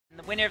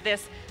winner of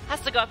this has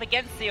to go up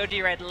against the OG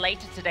Red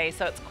later today,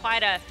 so it's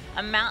quite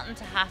a mountain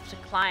to have to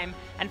climb.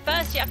 And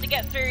first you have to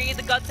get through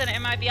either GODSENT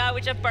and MIBR,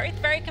 which are both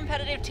very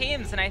competitive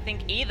teams, and I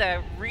think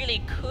either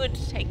really could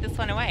take this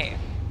one away.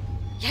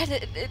 Yeah,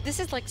 this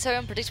is like so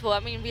unpredictable. I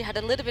mean, we had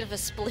a little bit of a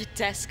split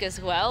desk as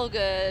well.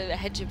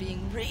 Hedger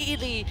being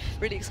really,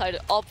 really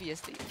excited,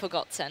 obviously, for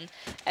GODSENT.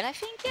 And I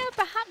think, yeah,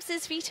 perhaps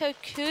this veto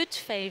could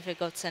favor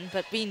GODSENT,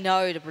 but we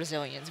know the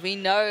Brazilians. We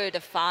know the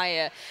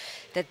fire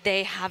that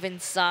they have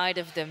inside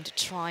of them to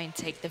try and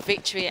take the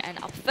victory. And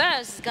up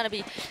first is going to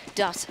be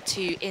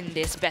Dust2 in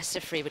this best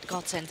of 3 with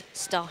GODSENT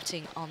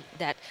starting on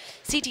that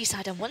CT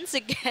side. And once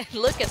again,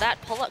 look at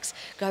that, Pollux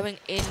going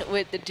in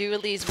with the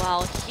dualies,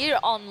 while here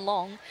on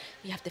long,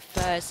 you have the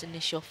first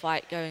initial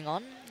fight going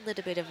on. A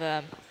little bit of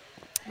a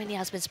Mini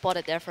has been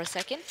spotted there for a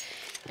second.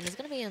 And there's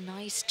going to be a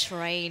nice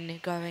train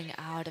going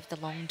out of the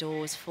long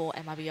doors for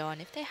MIBR.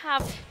 And if they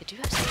do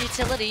have some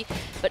utility,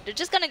 but they're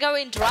just going to go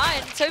in dry.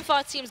 And so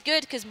far it seems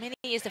good because Mini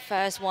is the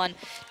first one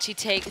to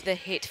take the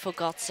hit for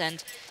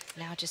GODSENT.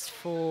 Now just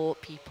 4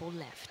 people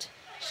left.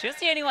 She was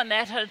the only one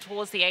there headed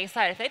towards the A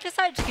side. If they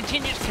decided to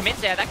continue to commit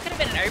there, that could have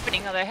been an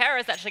opening, although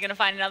Hera's actually going to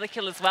find another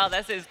kill as well.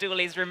 That's his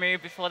dualies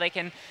removed before they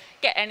can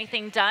get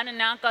anything done. And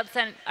now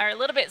GODSENT are a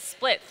little bit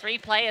split. 3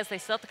 players, they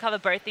still have to cover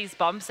both these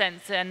bomb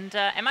sents. And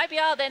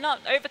MIBR, they're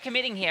not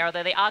overcommitting here,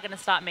 although they are going to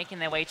start making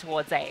their way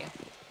towards A.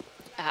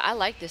 I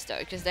like this though,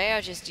 because they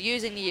are just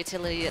using the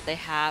utility that they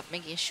have,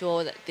 making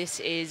sure that this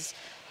is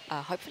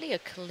hopefully a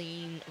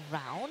clean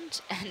round.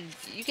 And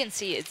you can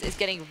see it's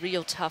getting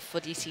real tough for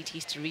these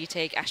CTs to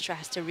retake. Astra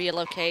has to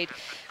relocate,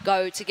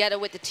 go together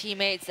with the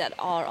teammates that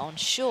are on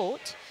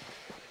short.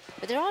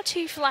 But there are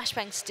 2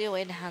 flashbangs still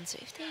in hand, so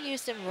if they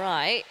use them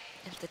right,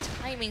 if the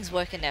timings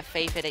work in their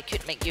favor, they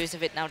could make use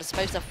of it. Now the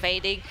smokes are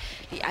fading.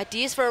 The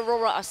ideas for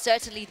Aurora are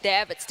certainly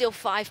there, but still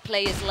 5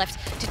 players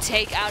left to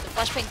take out. The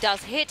flashbang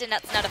does hit, and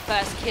that's now the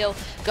first kill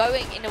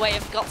going in the way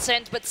of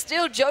GODSENT. But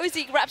still,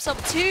 Josie grabs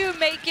up 2,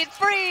 make it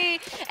 3,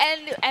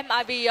 and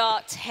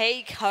MIBR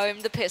take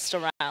home the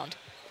pistol round.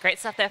 Great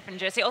stuff there from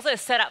Josie. Also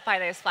set up by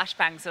those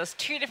flashbangs. There was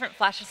 2 different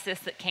flash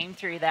assists that came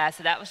through there,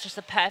 so that was just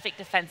a perfect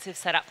defensive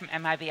setup from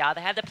MIBR.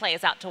 They had the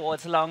players out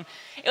towards long.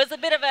 It was a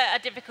bit of a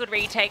difficult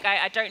retake.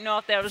 I don't know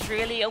if there was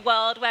really a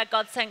world where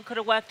GODSENT could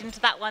have worked into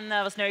that one.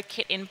 There was no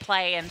kit in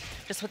play, and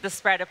just with the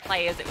spread of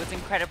players, it was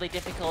incredibly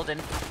difficult and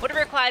would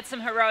have required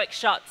some heroic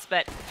shots,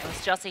 but it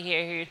was Josie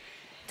here who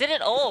did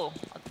it all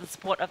with the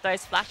support of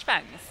those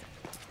flashbangs.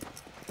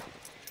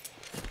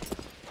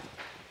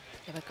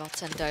 But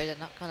GODSENT though, they're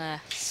not gonna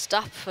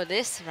stop for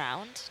this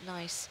round.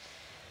 Nice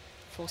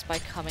force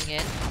spike coming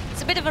in.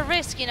 It's a bit of a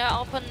risk, you know,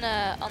 up on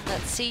the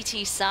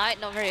CT side,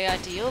 not very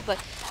ideal, but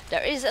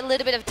there is a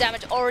little bit of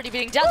damage already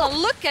being done. Oh,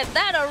 look at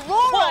that,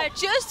 Aurora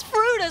just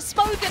threw the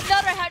smoke,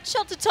 another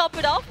headshot to top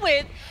it off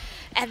with.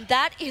 And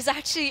that is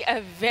actually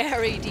a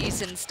very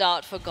decent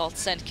start for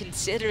GODSENT,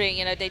 considering,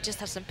 you know, they just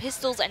have some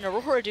pistols and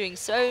Aurora doing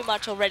so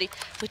much already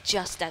with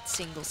just that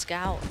single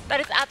scout. That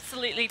is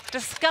absolutely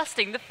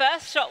disgusting. The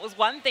first shot was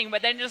one thing,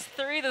 but then just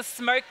through the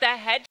smoke, their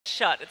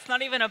headshot. It's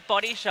not even a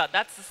body shot.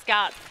 That's the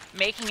scout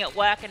making it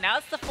work. And now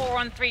it's the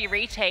 4-on-3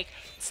 retake.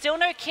 Still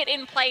no kit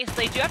in place.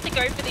 They do have to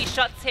go for these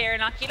shots here.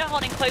 And Arkynha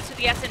holding close to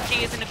the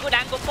SMG is in a good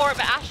angle for it,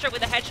 but Astra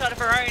with a headshot of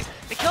her own.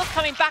 The kill's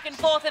coming back and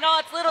forth, and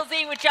oh, it's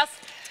LyttleZ with just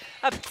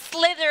a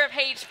slither of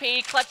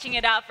HP, clutching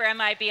it out for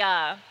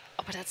MIBR.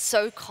 Oh, but that's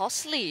so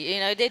costly. You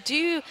know, they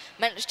do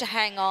manage to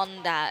hang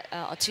on that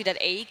to that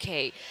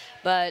AK,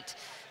 but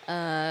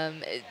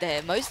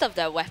most of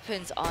their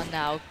weapons are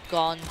now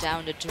gone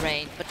down the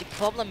drain. But the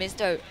problem is,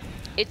 though,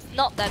 it's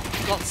not that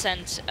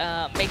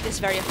GODSENT make this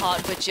very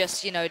hard with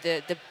just, you know,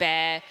 the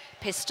bare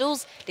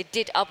pistols. They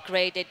did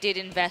upgrade, they did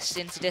invest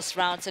into this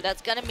round, so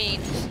that's gonna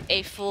mean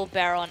a full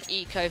Baron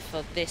eco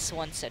for this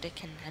one, so they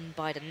can then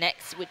buy the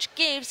next, which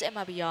gives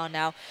MIBR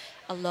now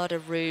a lot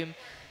of room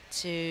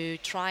to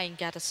try and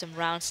gather some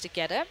rounds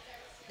together.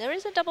 There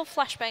is a double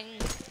flashbang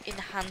in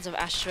the hands of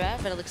Astra,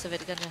 but it looks of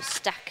it gonna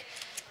stack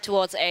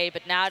towards A,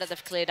 but now that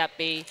they've cleared up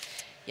B,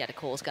 yeah, the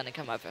call's gonna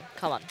come over.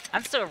 Come on.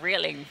 I'm still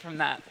reeling from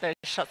those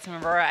shots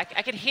from Aurora.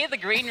 I could hear the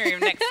green room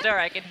next door.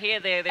 I could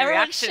hear the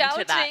reaction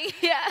shouting, to that.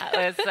 Yeah.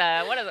 That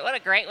was what a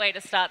great way to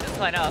start this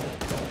one off.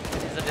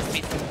 There'll just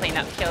be some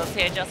cleanup kills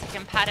here. Jessica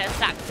and Pata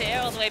sacks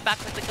here all the way back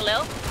with the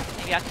Galil.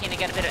 Maybe Arkynha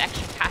get a bit of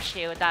extra cash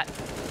here with that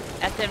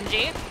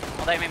SMG,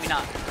 although maybe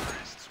not.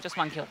 Just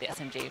 1 kill with the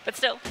SMG, but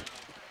still.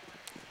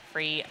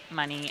 Free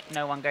money,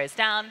 no one goes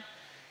down.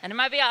 And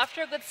MIBR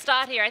after a good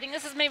start here. I think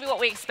this is maybe what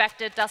we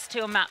expected.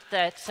 Dust2, a map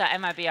that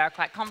MIBR are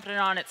quite confident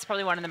on. It's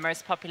probably one of the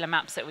most popular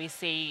maps that we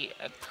see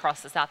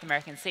across the South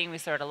American scene. We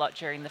saw it a lot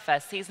during the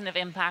first season of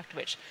Impact,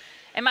 which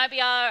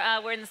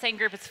MIBR were in the same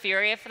group as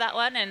Furia for that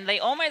one, and they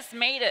almost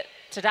made it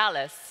to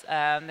Dallas.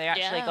 They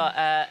actually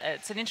got,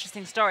 it's an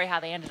interesting story how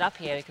they ended up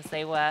here, because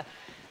they were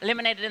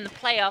eliminated in the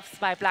playoffs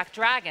by Black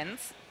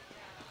Dragons,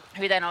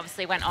 who then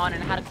obviously went on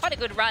and had quite a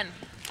good run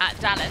at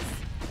Dallas.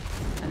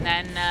 And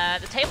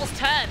then the tables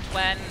turned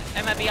when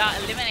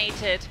MIBR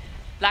eliminated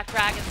Black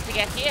Dragons to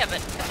get here, but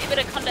a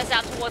bit of contest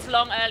out towards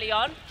long early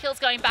on. Kills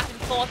going back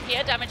and forth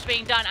here, damage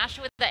being done.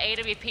 Asher with the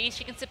AWP,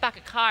 she can sit back a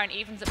car and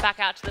evens it back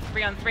out to the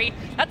 3-on-3.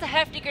 That's a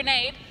hefty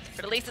grenade,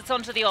 but at least it's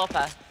onto the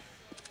AWPer.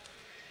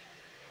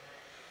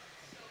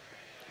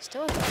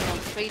 Still a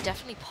 3-on-3,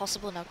 definitely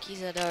possible now.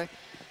 Kiza though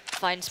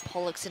finds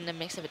Pollux in the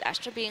mix with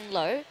Astra being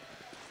low.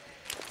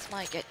 This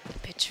might get a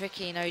bit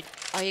tricky, you know.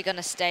 Are you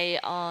gonna stay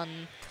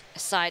on a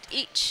side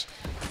each?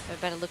 By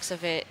better looks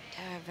of it,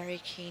 they're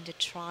very keen to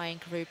try and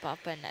group up,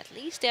 and at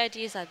least the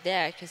ideas are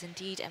there, because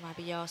indeed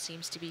MIBR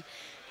seems to be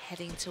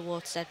heading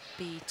towards that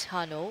B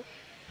tunnel.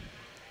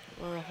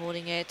 We're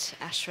holding it,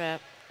 Astra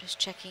just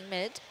checking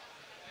mid.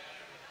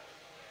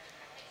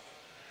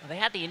 Well, they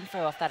had the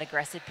info off that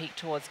aggressive peek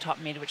towards top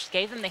mid, which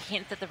gave them the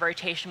hint that the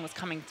rotation was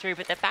coming through,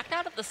 but they're backed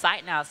out of the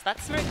site now, so that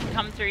smoke can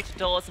come through to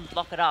doors and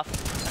block it off.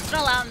 That's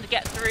going to allow them to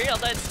get through,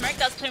 although the smoke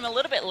does plume a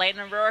little bit late,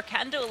 and Aurora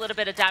can do a little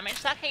bit of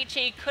damage. That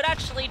HE could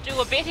actually do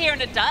a bit here,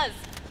 and it does.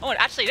 Oh,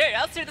 actually, no,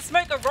 else through the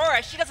smoke,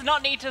 Aurora, she does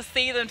not need to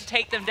see them to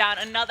take them down.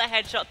 Another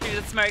headshot through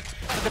the smoke.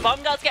 But the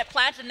bomb girls get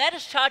planted, and they're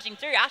just charging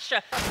through.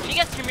 Astra, she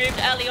gets removed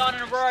early on,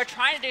 and Aurora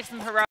trying to do some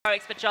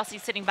heroics, but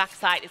Jossie sitting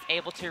backside is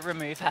able to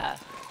remove her.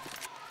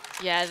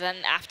 Yeah, then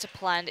after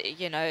plant,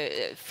 you know,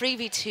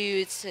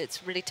 3v2,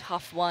 it's a really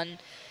tough one,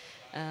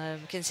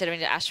 considering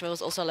that Astra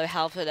was also low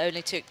health. It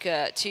only took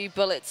 2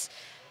 bullets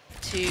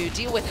to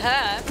deal with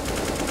her.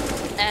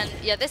 And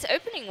yeah, this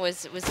opening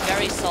was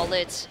very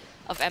solid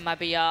of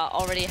MIBR,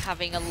 already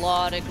having a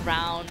lot of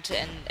ground,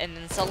 and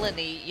then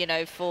suddenly, you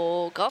know,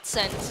 for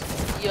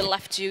GODSENT, you're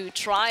left to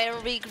try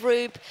and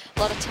regroup, a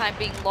lot of time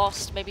being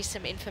lost, maybe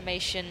some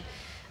information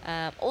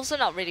also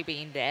not really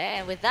being there,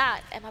 and with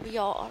that, MIBR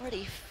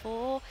already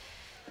 4-0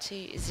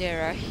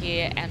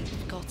 here, and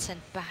GODSENT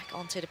back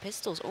onto the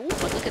pistols. Oh,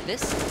 but look at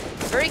this!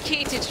 Very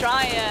keen to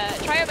try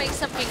and make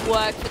something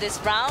work for this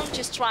round.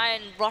 Just try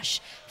and rush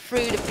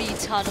through the B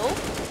tunnel.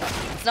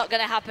 It's not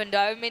gonna happen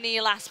though. Mini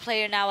last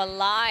player now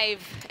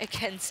alive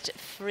against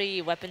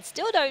 3 weapons.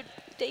 Still though,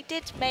 they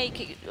did make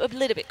it a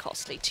little bit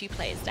costly. 2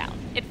 players down.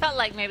 It felt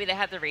like maybe they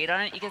had the read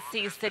on it. You can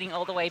see he's sitting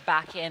all the way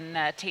back in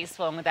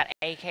T-Spawn with that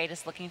AK,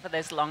 just looking for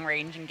those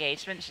long-range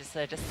engagements.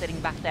 Just sitting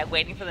back there,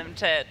 waiting for them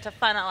to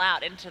funnel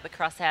out into the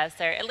crosshairs.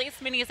 So at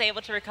least Mini is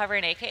able to recover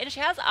an AK, and she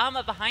has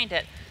armor behind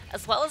it,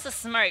 as well as a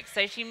smoke.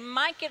 So she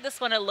might give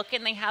this one a look,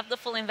 and they have the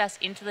full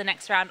invest into the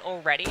next round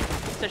already.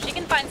 So she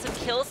can find some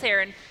kills here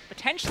and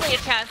potentially a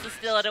chance to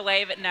steal it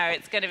away, but no,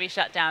 it's going to be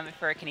shut down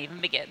before it can even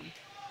begin.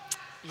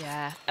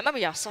 Yeah,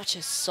 MIBR such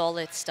a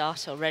solid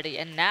start already,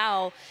 and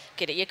now,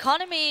 okay, the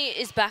economy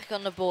is back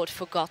on the board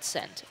for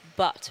GODSENT,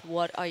 but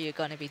what are you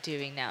going to be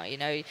doing now? You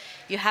know,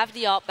 you have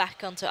the art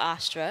back onto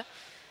Astra,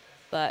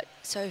 but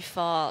so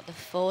far, the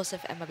force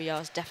of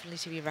MIBR is definitely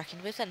to be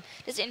reckoned with, and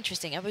it's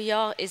interesting,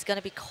 MIBR is going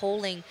to be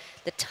calling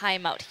the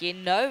timeout here,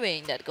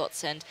 knowing that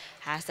GODSENT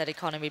has that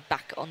economy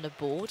back on the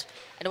board,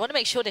 and they want to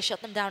make sure they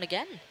shut them down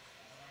again.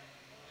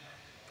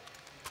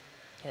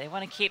 Yeah, they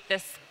want to keep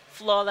this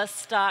flawless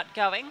start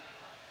going,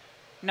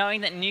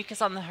 knowing that Nuke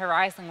is on the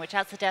horizon, which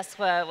as the desks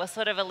were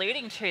sort of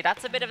alluding to,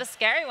 that's a bit of a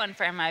scary one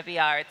for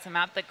MIBR. It's a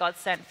map that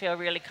GODSENT feel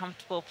really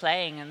comfortable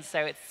playing, and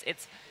so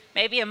it's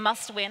maybe a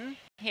must-win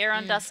here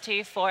on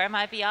Dust2 for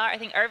MIBR. I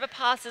think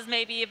Overpass is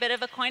maybe a bit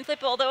of a coin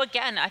flip, although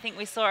again, I think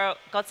we saw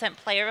GODSENT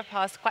play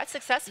Overpass quite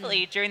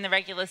successfully during the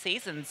regular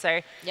season. So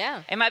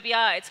yeah,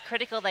 MIBR, it's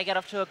critical they get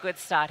off to a good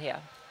start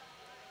here.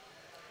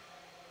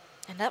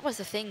 And that was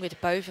the thing with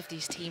both of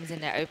these teams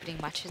in their opening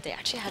matches. They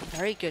actually had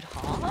very good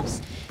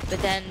halves,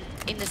 but then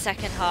in the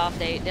second half,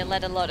 they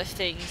let a lot of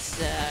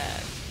things,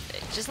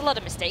 just a lot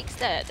of mistakes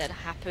that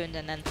happened,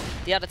 and then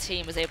the other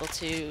team was able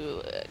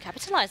to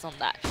capitalize on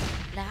that.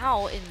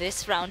 Now, in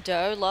this round,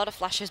 though, a lot of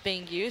flashes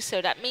being used,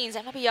 so that means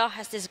MIBR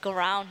has this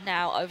ground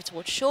now over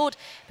towards short,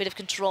 bit of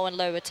control in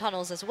lower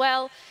tunnels as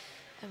well,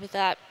 and with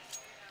that,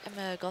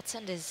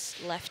 GODSENT is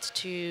left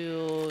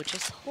to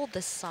just hold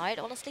the side.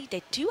 Honestly,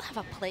 they do have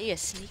a player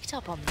sneaked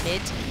up on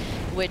mid,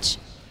 which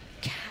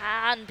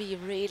can be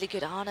really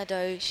good. Arkynha,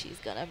 though, she's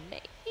gonna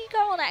maybe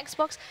go on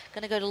Xbox,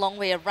 gonna go the long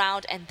way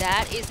around, and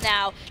that is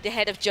now the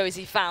head of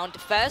Josie found. The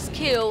first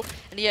kill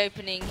in the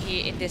opening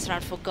here in this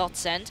round for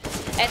GODSENT.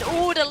 And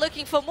oh, they're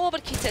looking for more,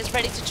 but Kita is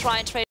ready to try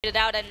and trade it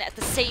out, and at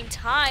the same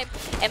time,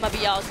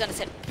 MIBR is gonna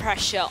set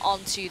pressure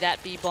onto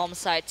that B-bomb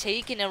side,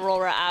 taking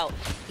Aurora out,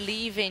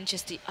 leaving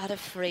just the other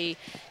 3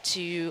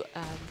 to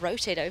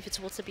rotate over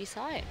towards the B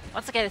side.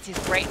 Once again, it's these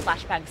great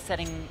flashbangs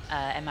setting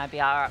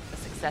MIBR up for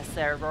success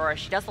there. Aurora,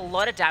 she does a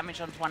lot of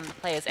damage onto one of the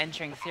players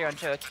entering through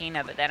onto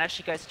Arkynha, but then as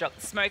she goes to drop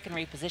the smoke and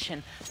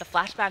reposition, the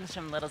flashbangs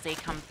from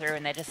LyttleZ come through,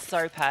 and they're just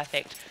so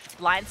perfect.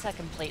 Blinds her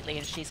completely,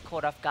 and she's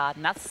caught off guard,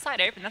 and that's the side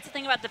open. That's the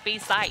thing about the B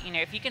site, you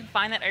know, if you can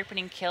find that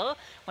opening kill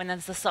when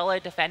there's a solo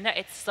defender,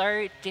 it's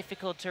so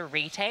difficult to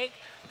retake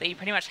that you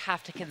pretty much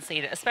have to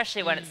concede it,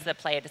 especially when it's the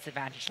player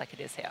disadvantage like it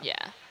is here.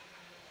 Yeah.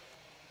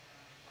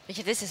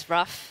 Yeah, this is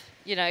rough.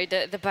 You know,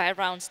 the buy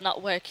round's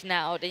not working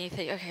out, and you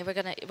think, okay, we're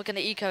gonna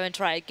eco and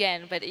try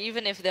again. But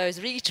even if those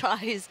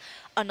retries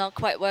are not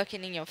quite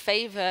working in your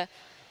favor,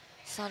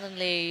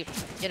 suddenly,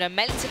 you know,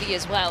 mentally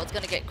as well, it's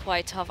going to get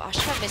quite tough.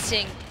 Astra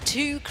missing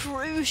 2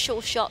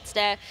 crucial shots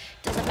there.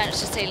 Doesn't manage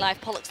to stay alive.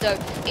 Pollux, though,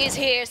 is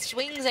here,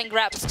 swings and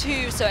grabs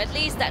 2, so at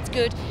least that's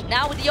good.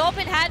 Now with the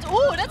open hand,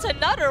 oh, that's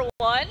another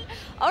one.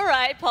 All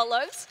right,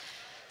 Pollux.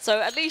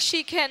 So at least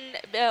she can,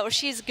 or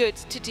she's good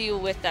to deal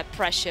with that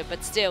pressure,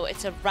 but still,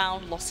 it's a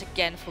round loss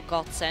again for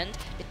GODSENT.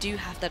 They do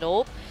have that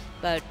orb,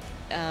 but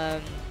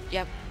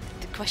yeah,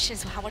 the question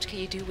is how much can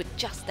you do with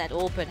just that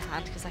open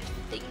hand? Because I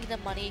think the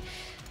money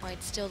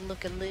might still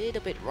look a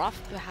little bit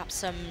rough, perhaps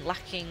some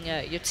lacking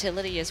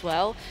utility as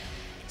well.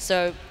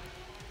 So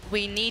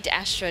we need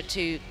Astra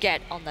to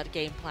get on that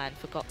game plan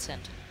for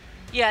GODSENT.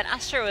 Yeah, and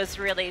Astra was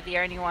really the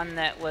only one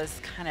that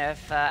was kind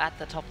of at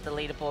the top of the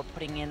leaderboard,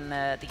 putting in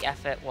the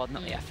effort, well,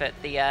 not the effort,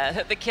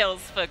 the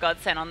kills for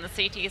GODSENT on the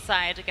CT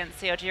side against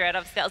CSGO Red.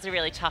 Obviously, that was a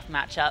really tough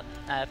matchup,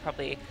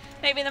 probably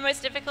maybe the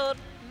most difficult,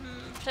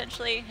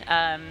 potentially.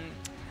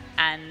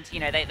 And, you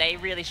know, they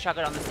really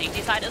struggled on the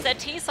CT side. It was their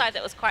T side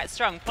that was quite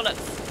strong. Pollux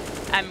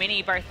and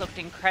Mini both looked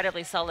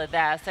incredibly solid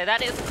there. So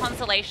that is a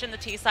consolation. The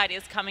T side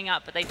is coming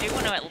up, but they do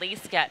want to at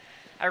least get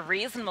a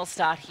reasonable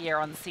start here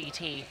on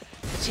CT,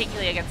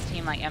 particularly against a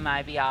team like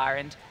MIBR.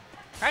 And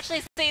we're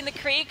actually seeing the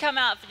Kree come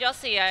out for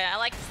Jossie. I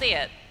like to see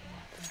it.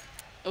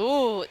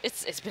 Ooh,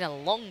 it's been a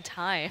long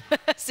time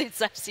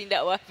since I've seen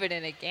that weapon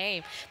in a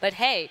game. But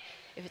hey,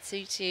 if it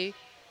suits you,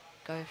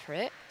 go for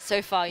it.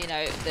 So far, you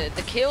know,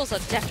 the kills are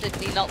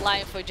definitely not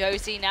lying for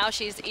Josie. Now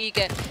she's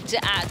eager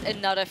to add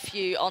another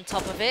few on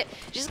top of it.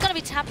 She's going to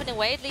be tapping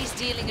away, at least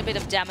dealing a bit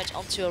of damage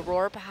onto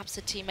Aurora. Perhaps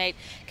a teammate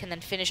can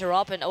then finish her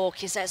up. And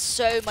Arkynha has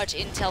so much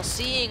intel,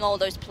 seeing all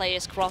those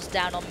players cross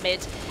down on mid.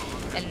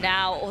 And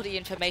now all the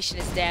information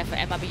is there for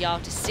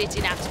MIBR to sit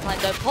in after plan.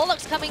 Though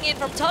Pollux coming in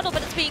from tunnel,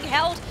 but it's being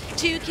held.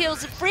 2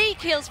 kills, 3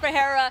 kills for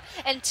Hera,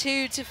 and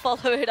 2 to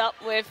follow it up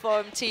with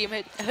from her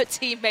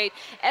teammate.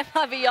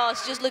 MIBR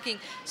is just looking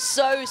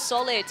so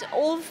solid.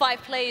 All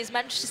 5 players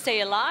managed to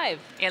stay alive.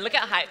 Yeah, look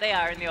how hyped they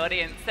are in the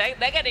audience. They're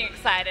getting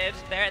excited.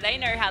 They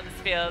know how this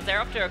feels. They're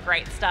off to a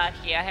great start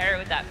here. Hera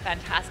with that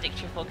fantastic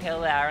triple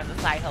kill there on the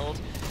side hold.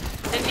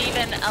 Didn't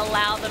even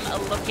allow them a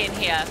look in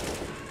here.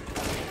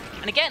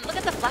 And again, look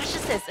at the flash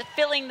assist,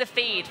 filling the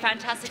feed.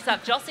 Fantastic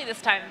stuff. Jossie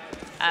this time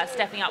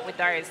stepping up with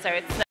those. So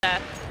it's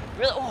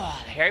really,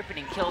 the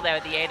opening kill there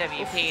with the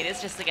AWP. It is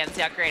just against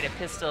the upgraded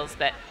pistols,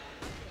 but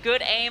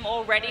good aim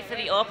already for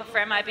the AWP for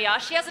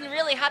MIBR. She hasn't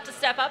really had to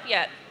step up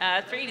yet.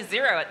 3-0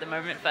 at the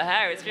moment for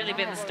her. It's really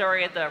been the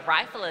story of the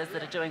riflers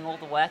that are doing all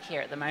the work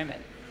here at the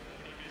moment.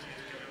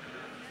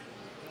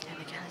 And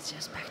again, it's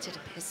just back to the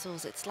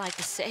pistols. It's like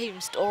the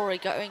same story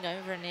going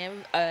over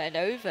and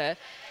over.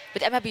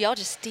 But MIBR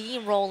just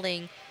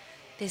steamrolling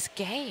this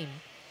game.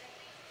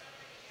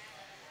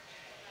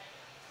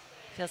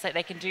 Feels like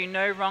they can do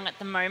no wrong at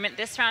the moment.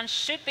 This round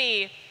should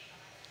be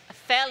a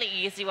fairly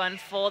easy one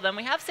for them.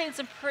 We have seen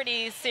some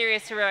pretty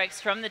serious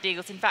heroics from the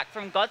Deagles. In fact,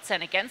 from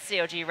GODSENT against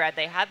CSGO Red,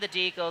 they had the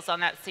Deagles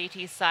on that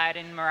CT side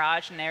in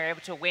Mirage, and they were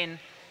able to win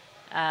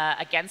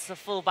against the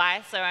full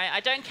buy. So I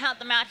don't count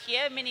them out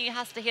here. Mini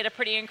has to hit a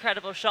pretty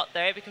incredible shot,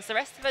 though, because the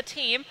rest of her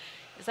team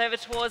is over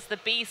towards the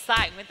B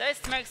site. With those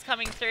smokes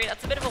coming through,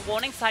 that's a bit of a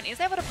warning sign. He's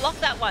able to block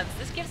that once.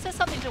 This gives her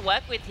something to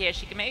work with here.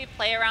 She can maybe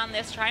play around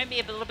this, try and be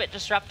a little bit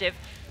disruptive.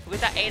 With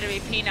that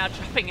AWP now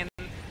dropping and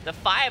the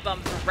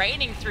firebombs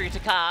raining through to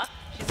Car,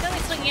 she's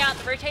certainly swinging out.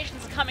 The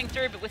rotations are coming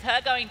through, but with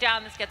her going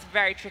down, this gets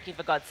very tricky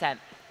for GODSENT.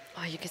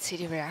 Oh, you could see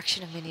the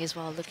reaction of Mini as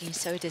well, looking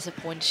so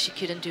disappointed. She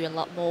couldn't do a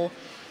lot more.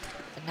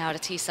 But now the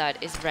T side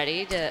is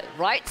ready. The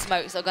right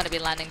smokes are going to be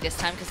landing this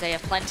time because they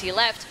have plenty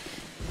left.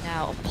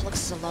 Now,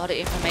 Pollux has a lot of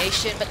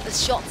information, but the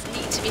shots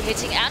need to be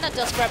hitting. Anna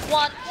does grab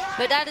 1,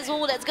 but that is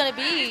all that's going to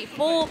be.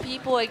 4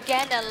 people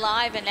again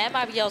alive, and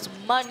MIBR's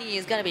money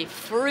is going to be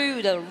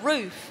through the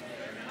roof.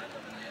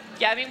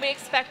 Yeah, I mean, we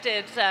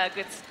expected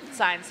good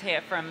signs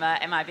here from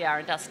MIBR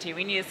and Dust2.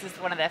 We knew this is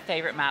one of their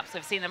favorite maps.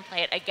 We've seen them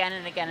play it again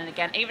and again and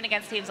again. Even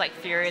against teams like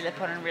Fury, they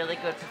put in really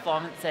good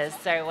performances.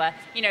 So,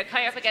 you know,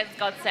 coming up against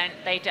GODSENT,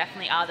 they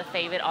definitely are the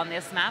favorite on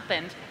this map.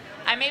 And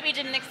I maybe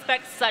didn't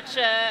expect such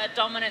a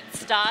dominant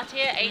start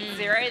here,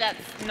 8-0.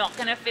 That's not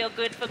going to feel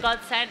good for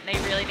GODSENT. They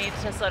really need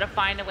to sort of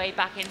find a way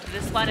back into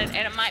this one. And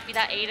it might be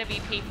that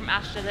AWP from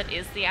Astra that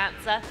is the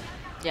answer.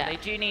 Yeah. They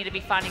do need to be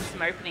finding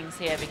some openings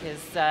here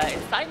because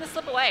it's starting to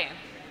slip away.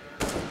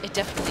 It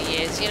definitely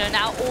is. You know,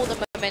 now all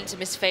the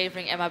momentum is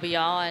favoring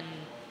MIBR, and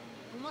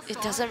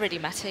it doesn't really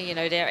matter. You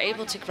know, they're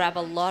able to grab a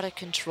lot of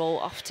control.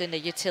 Often the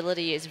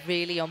utility is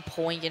really on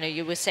point. You know,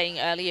 you were saying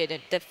earlier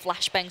that the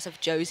flashbangs of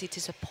Josie to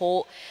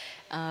support.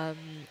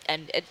 And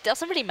it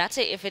doesn't really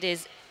matter if it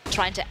is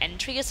trying to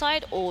enter your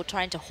side or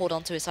trying to hold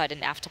on to a side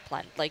in after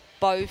plant. Like,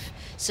 both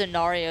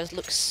scenarios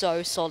look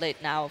so solid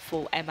now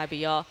for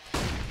MIBR.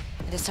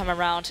 And this time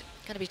around,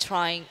 going to be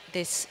trying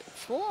this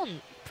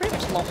full-on, pretty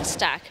much long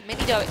stack.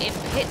 Mini though in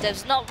pit,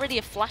 there's not really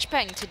a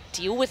flashbang to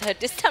deal with her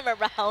this time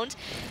around.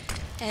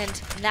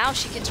 And now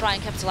she can try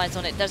and capitalize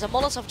on it. There's a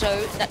Molotov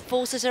though that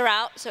forces her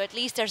out, so at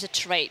least there's a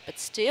trade, but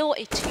still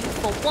a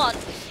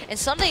 2-for-1. And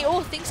suddenly,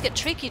 things get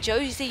tricky.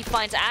 Josie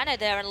finds Anna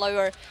there in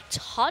lower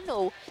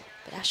tunnel,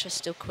 but Astra's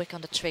still quick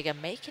on the trigger,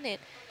 making it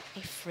a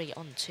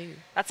 3-on-2.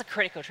 That's a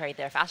critical trade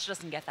there. If Astra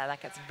doesn't get that,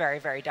 that gets very,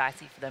 very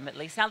dicey for them. At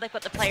least now they've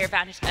got the player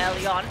advantage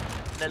early on.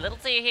 So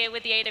LyttleZ here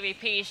with the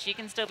AWP, she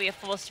can still be a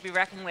force to be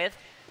reckoned with.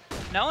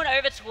 No one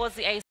over towards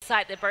the A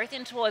site. They're both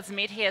in towards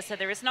mid here, so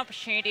there is an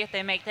opportunity if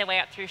they make their way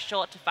up through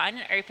short to find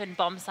an open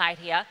bomb site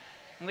here.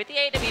 And with the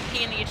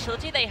AWP and the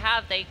utility they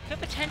have, they could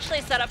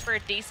potentially set up for a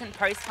decent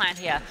post plant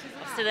here.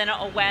 Obviously, they're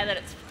not aware that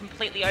it's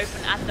completely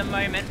open at the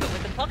moment, but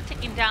with the clock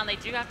ticking down, they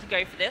do have to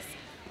go for this.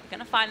 They're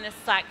going to find this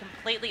site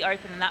completely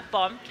open, and that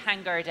bomb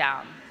can go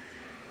down.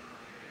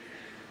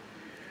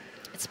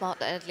 It's smart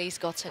that at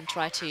least GODSENT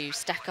try to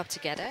stack up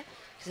together.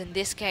 Because in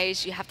this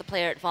case, you have the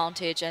player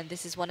advantage, and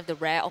this is one of the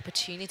rare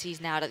opportunities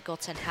now that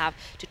GODSENT have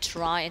to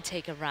try and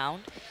take a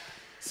round.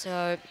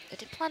 So they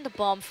didn't plant the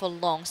bomb for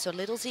long, so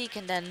LyttleZ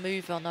can then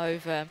move on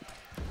over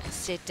and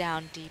sit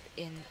down deep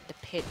in the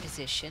pit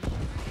position.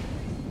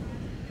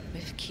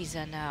 With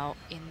Kiza now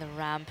in the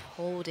ramp,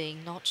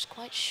 holding, not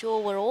quite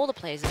sure where all the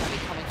players are going to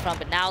be coming from,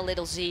 but now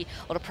LyttleZ,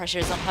 all the pressure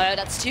is on her.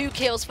 That's 2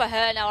 kills for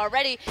her now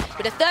already,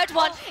 with a third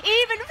one,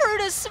 even through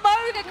the smoke,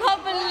 I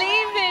can't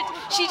believe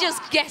it. She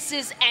just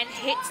guesses and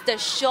hits the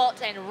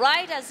shot, and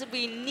right as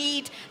we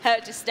need her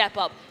to step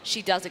up,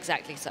 she does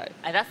exactly so.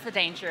 And that's the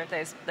danger of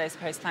those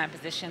post-plant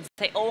positions.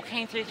 They all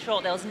came through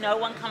short. There was no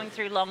one coming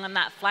through long on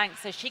that flank,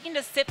 so she can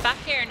just sit back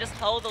here and just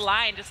hold the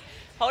line, just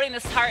holding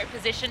this turret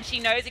position. She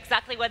knows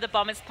exactly where the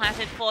bomb is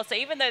planted for, so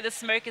even though the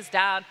smoke is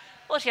down,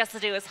 all she has to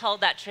do is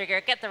hold that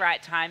trigger, get the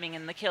right timing,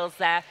 and the kill's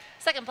there.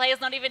 Second play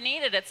is not even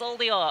needed. It's all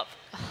the AWP.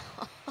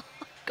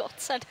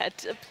 GODSENT had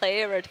a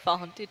player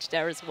advantage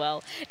there as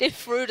well. They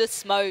threw the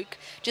smoke,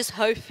 just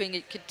hoping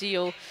it could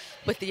deal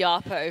with the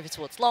ARPA over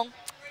towards long.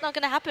 Not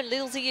going to happen.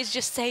 LyttleZ is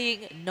just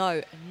saying,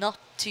 no, not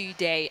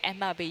today.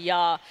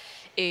 MIBR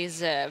is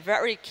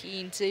very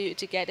keen to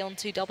get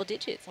onto double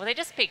digits. Well, they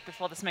just peaked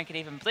before the smoke had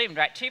even bloomed,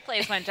 right? 2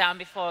 players went down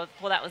before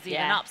that was even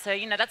up. So,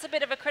 you know, that's a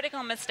bit of a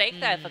critical mistake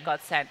there for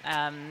GODSENT.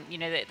 You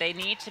know, they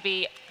need to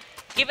be,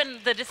 given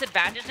the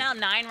disadvantage now,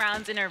 9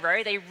 rounds in a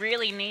row, they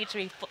really need to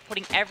be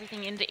putting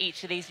everything into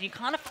each of these. You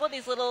can't afford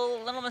these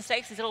little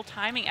mistakes, these little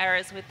timing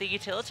errors with the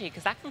utility,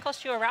 because that can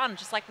cost you a round,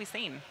 just like we've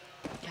seen.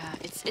 Yeah,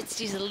 it's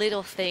these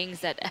little things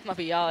that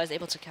MIBR is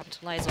able to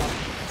capitalize on.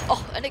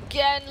 Oh, and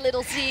again,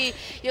 LyttleZ,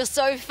 you're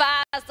so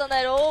fast on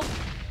that AWP.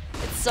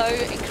 It's so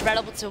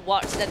incredible to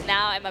watch that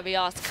now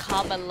MIBR's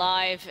come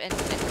alive, and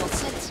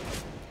GODSENT,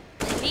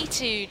 they need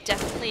to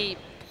definitely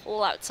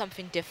pull out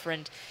something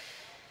different.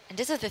 And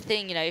this is the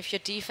thing, you know, if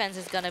your defense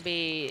is going to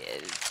be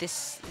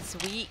this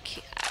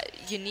weak,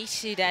 you need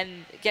to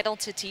then get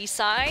onto T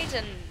side,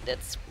 and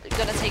it's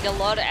going to take a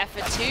lot of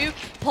effort too.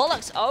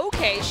 Pollux,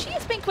 okay, she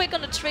has been quick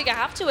on the trigger, I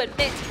have to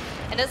admit.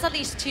 And there's at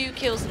least 2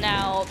 kills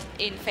now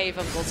in favor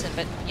of GODSENT,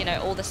 but, you know,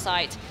 all the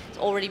site has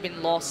already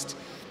been lost.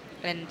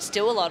 And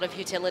still a lot of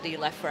utility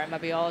left for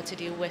MIBR to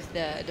deal with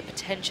the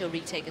potential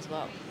retake as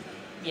well.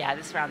 Yeah,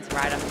 this round's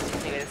right up. You can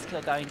see with this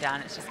kill going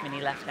down, it's just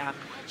Mini left now.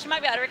 She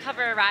might be able to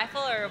recover a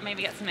rifle or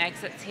maybe get some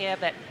exits here,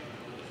 but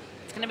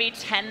it's going to be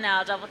 10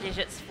 now, double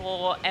digits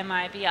for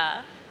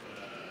MIBR.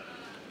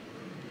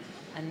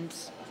 And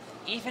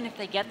even if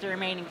they get the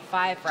remaining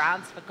 5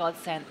 rounds for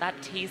GODSENT,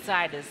 that T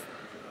side is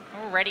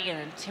already an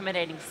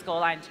intimidating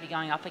scoreline to be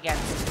going up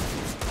against.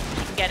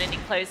 She can get any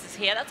closes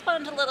here. That's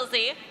gone to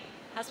LyttleZ.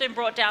 Has been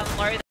brought down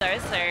low though,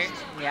 so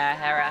yeah,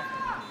 Hera.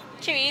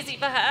 Too easy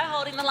for her,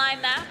 holding the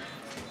line there.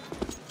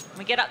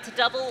 We get up to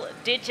double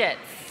digits.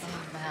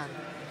 Oh, man.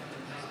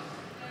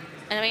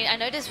 And I mean, I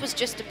know this was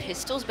just the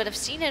pistols, but I've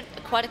seen it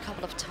quite a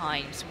couple of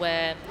times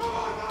where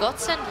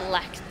GODSENT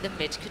lacked the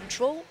mid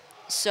control.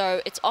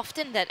 So it's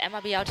often that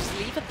MIBR just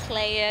leave a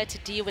player to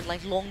deal with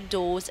like long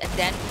doors and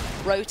then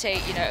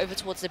rotate, you know, over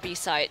towards the B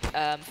side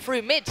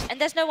through mid. And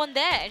there's no one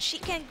there. And she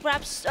can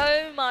grab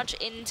so much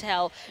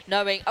intel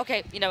knowing,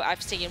 okay, you know,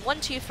 I've seen 1,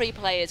 2, 3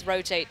 players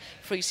rotate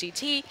through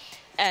CT.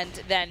 And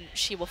then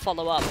she will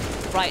follow up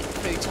right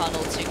through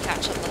tunnel to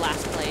catch up the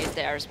last players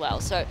there as well.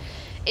 So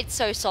it's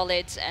so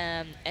solid,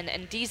 and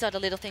these are the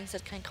little things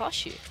that can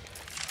cost you.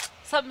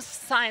 Some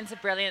signs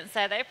of brilliance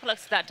there. They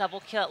looks at that double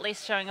kill, at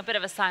least showing a bit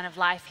of a sign of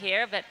life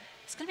here, but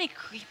it's going to be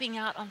creeping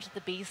out onto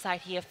the B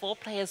side here. 4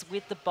 players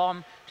with the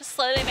bomb, just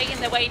slowly making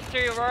their way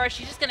through. Aurora,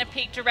 she's just going to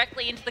peek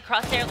directly into the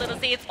crosshair of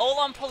LyttleZ. It's all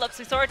on pull-ups.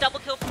 We saw a double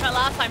kill from her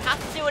last time.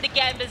 Has to do it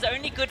again, but it's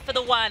only good for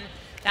the 1.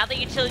 Now the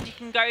utility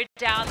can go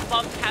down, the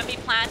bomb can be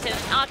planted.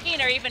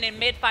 Arkynha, even in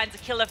mid, finds a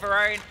kill of her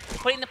own,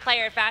 putting the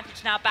player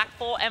advantage now back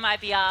for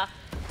MIBR.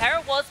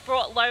 Hera was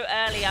brought low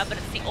earlier, but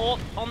it's the AWP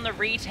on the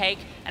retake,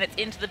 and it's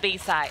into the B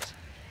side.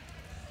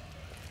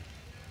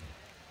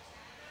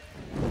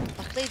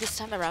 Luckily this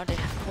time around they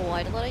have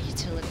quite a lot of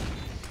utility.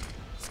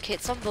 There's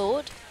kits on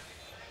board,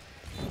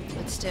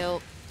 but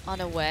still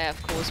unaware,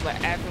 of course, where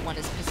everyone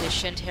is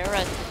positioned.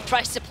 Hera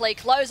tries to play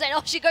close, and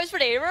oh, she goes for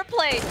the hero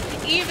play,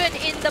 even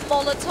in the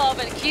Molotov,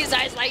 and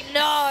Kizai is like,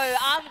 no,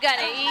 I'm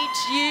gonna eat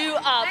you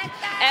up.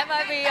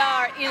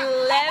 MIBR,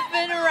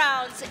 11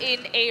 rounds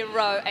in a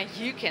row, and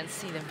you can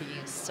see them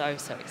being so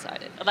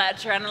excited. That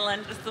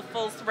adrenaline, just the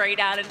full spray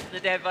down into the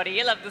dead body.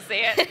 You love to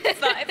see it.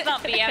 It's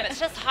not BM, it's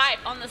just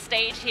hype on the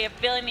stage here,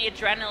 feeling the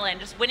adrenaline,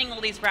 just winning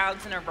all these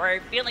rounds in a row,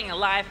 feeling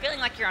alive, feeling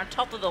like you're on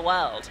top of the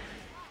world.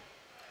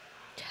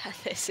 Yeah,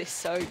 this is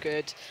so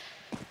good.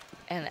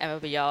 And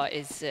MIBR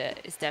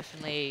is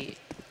definitely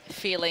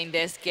feeling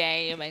this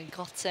game, and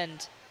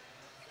GODSENT,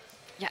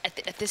 yeah,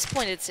 at this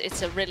point,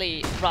 it's a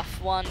really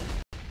rough one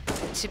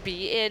to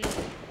be in.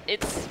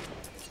 It's,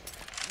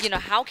 you know,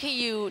 how can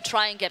you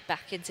try and get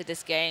back into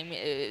this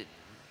game?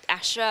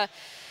 Astra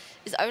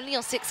is only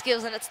on 6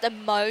 kills, and it's the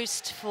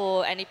most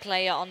for any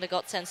player on the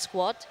GODSENT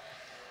squad.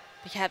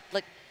 We have,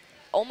 like,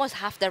 almost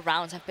half their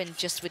rounds have been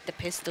just with the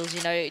pistols,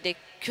 you know. They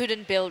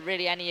couldn't build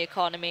really any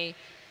economy,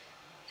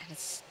 and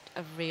it's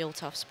a real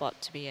tough spot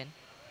to be in.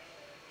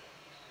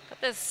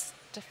 Got this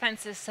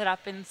defensive set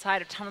up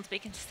inside of tunnels, but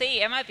you can see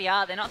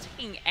MIBR, they're not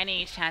taking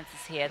any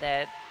chances here.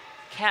 They're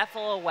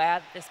careful, aware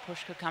that this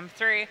push could come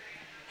through.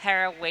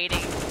 Hera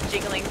waiting,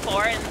 jiggling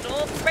for it, and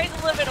sprays a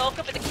little bit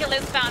awkward, but the kill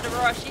is found.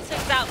 Aurora, she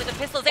swings out with the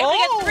pistols, able to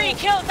get 3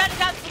 kills. That is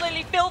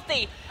absolutely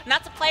filthy, and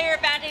that's a player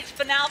advantage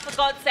for now for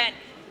GODSENT.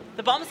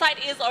 The bomb site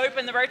is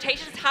open, the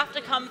rotations have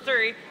to come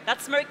through.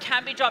 That smoke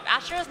can be dropped.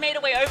 Astra has made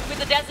her way over with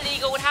the Desert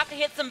Eagle, would have to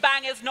hit some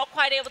bangers, not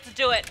quite able to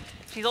do it.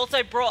 She's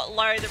also brought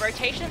low. The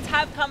rotations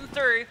have come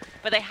through,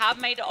 but they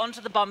have made it onto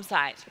the bomb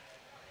site.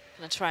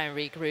 Gonna try and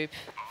regroup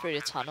through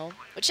the tunnel,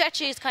 which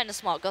actually is kind of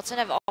smart. GODSENT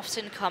have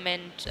often come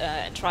in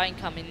and try and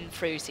come in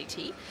through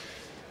CT.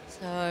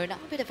 So now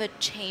a bit of a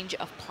change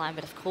of plan,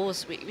 but of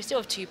course we still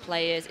have 2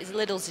 players. Is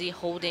LyttleZ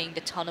holding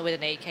the tunnel with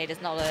an AK?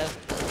 There's not a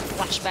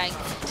flashbang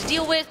to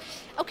deal with.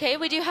 Okay,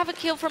 we do have a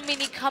kill from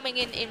Mini coming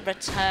in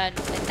return,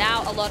 and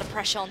now a lot of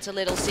pressure onto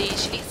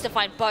LyttleZ. She needs to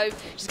find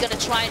both. She's going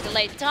to try and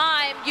delay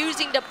time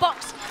using the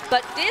box,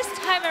 but this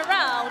time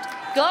around,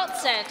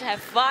 GODSENT have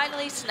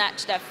finally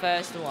snatched their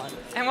first one.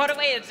 And what a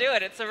way to do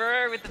it. It's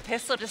Aurora with the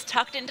pistol just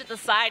tucked into the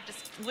side,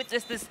 just with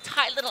this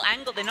tight little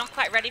angle. They're not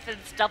quite ready for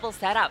this double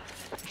setup.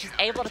 She's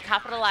able to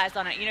capitalize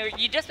on it. You know,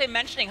 you've just been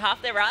mentioning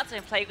half their rounds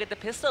have played with the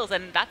pistols,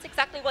 and that's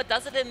exactly what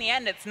does it in the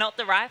end. It's not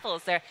the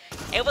rifles. They're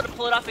able to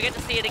pull it off. We get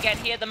to see it again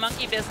here, the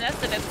monkey business,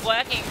 and it's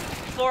working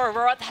for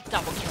Aurora. That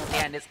double kill at the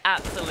end is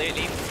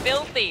absolutely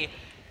filthy.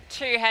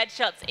 2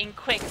 headshots in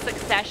quick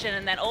succession,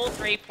 and then all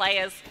 3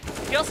 players.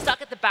 If you're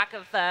stuck at the back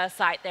of the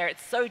site there,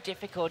 it's so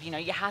difficult. You know,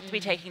 you have to be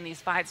taking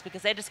these fights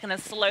because they're just going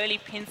to slowly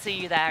pincer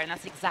you there, and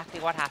that's exactly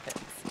what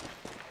happens.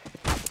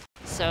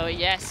 So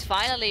yes,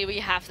 finally we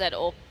have that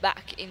all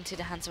back into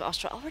the hands of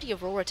Astra. Already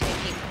Aurora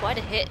taking quite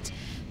a hit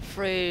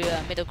through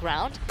middle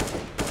ground.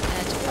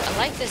 And I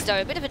like this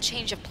though, a bit of a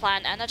change of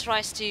plan. Anna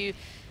tries to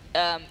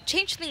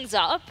change things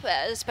up,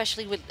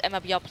 especially with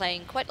MIBR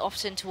playing quite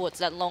often towards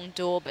that long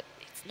door, but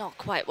it's not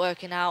quite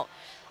working out.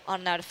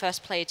 On now the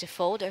first player to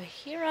fall.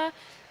 Hera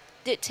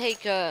did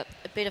take a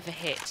bit of a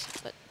hit,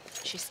 but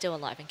she's still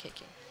alive and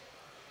kicking.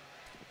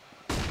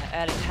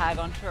 Early tag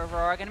onto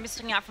Aurora, going to be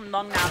swinging out from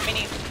long now.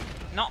 Mini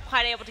not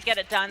quite able to get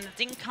it done. The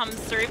dink comes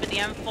through, but the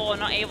M4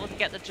 not able to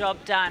get the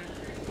job done.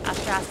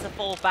 Astra has to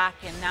fall back,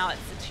 and now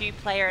it's a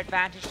 2-player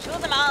advantage. 2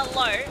 of them are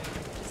low,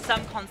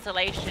 some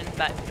consolation,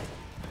 but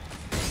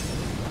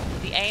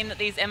the aim that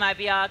these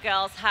MIBR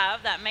girls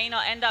have, that may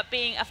not end up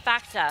being a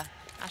factor.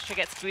 Astra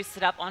gets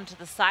boosted up onto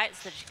the site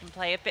so that she can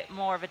play a bit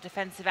more of a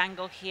defensive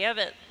angle here,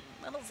 but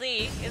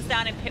LyttleZ is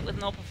down in pit with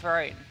Norp of her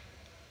own.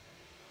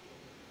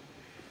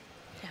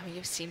 Yeah,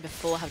 we've seen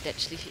before how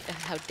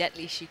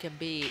deadly she can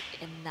be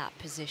in that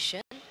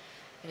position.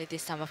 Really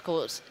this time, of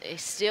course, they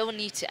still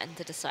need to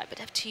enter the site, but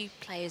they have 2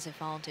 players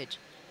advantage.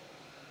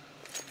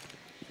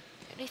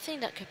 The only thing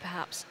that could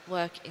perhaps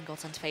work in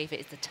GODSENT's favor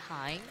is the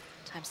time.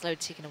 Time slowly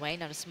ticking away.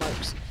 Now the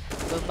smokes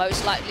will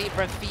most likely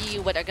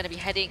reveal where they're going to be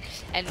heading.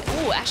 And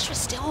oh, Astra's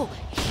still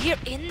here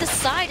in the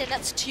side, and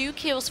that's 2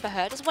 kills for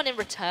her. There's 1 in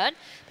return,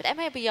 but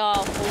MIBR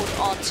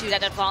hold on to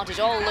that advantage.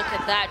 Oh, look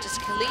at that, just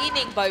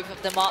cleaning both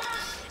of them up.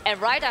 And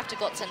right after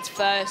GODSENT's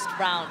first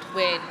round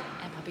win,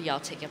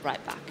 MIBR take it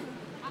right back.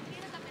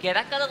 Yeah,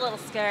 that got a little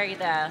scary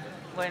there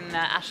when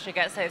Astra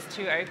gets those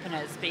 2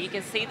 openers, but you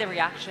can see the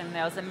reaction.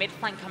 There was a mid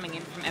flank coming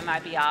in from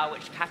MIBR,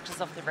 which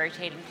catches off the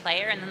rotating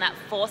player, and then that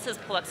forces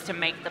Pullux to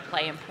make the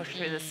play and push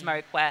through the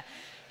smoke where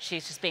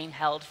she's just being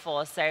held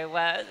for. So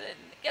it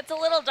gets a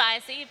little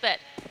dicey, but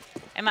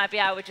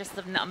MIBR with just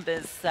the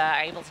numbers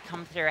able to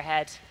come through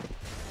ahead.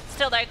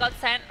 Still though,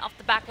 GODSENT off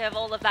the back of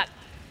all of that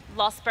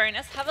lost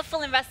bonus, have a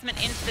full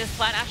investment into this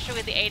one. Astra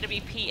with the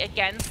AWP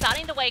again,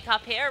 starting to wake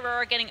up here.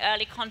 Aurora getting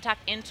early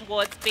contact in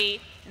towards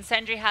B.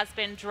 Incendiary has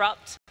been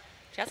dropped.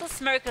 She has a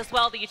smoke as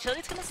well. The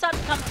utility's going to start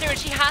to come through, and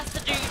she has to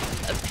do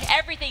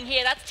everything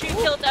here. That's 2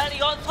 kills early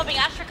on. Popping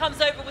Astra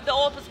comes over with the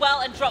AWP as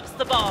well and drops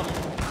the bomb.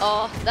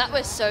 Oh, that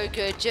was so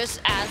good.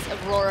 Just as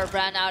Aurora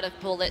ran out of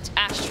bullets,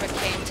 Astra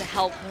came to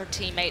help her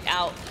teammate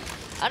out.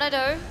 And I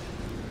know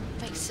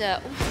makes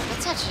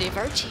that's actually a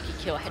very cheeky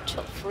kill,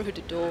 headshot through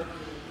the door.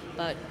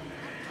 But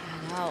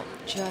yeah, now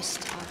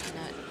just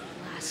Arkynha,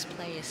 last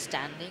player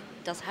standing,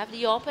 does have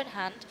the open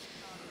hand,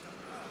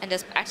 and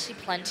there's actually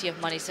plenty of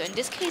money. So in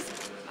this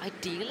case,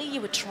 ideally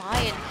you would try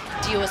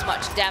and deal as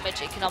much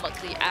damage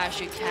economically as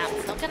you can.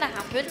 It's not going to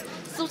happen.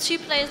 Still 2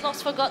 players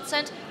lost for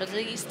GODSENT, but at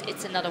least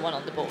it's another one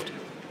on the board.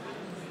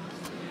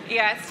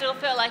 Yeah, I still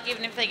feel like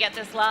even if they get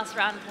this last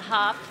round of the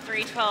half,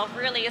 3-12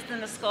 really isn't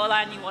the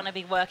scoreline you want to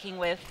be working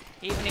with,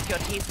 even if your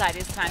T side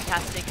is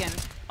fantastic. And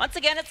once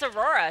again, it's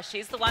Aurora.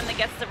 She's the one that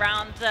gets the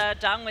round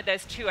done with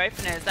those 2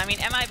 openers. I mean,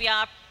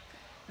 MIBR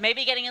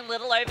maybe getting a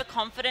little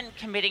overconfident,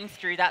 committing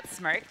through that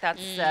smoke.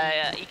 That's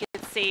you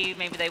could see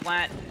maybe they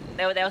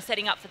were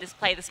setting up for this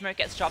play. The smoke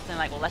gets dropped and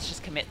like, well, let's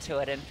just commit to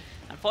it. And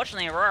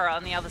unfortunately, Aurora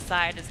on the other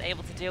side is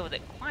able to deal with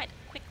it quite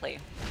quickly.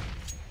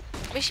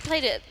 I mean, she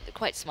played it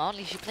quite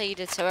smartly. She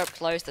played it so up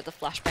close that the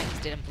flashbangs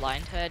didn't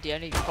blind her. The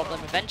only problem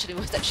eventually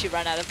was that she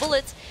ran out of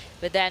bullets.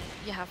 But then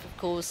you have, of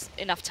course,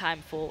 enough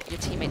time for your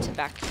teammate to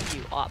back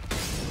you up.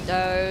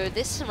 So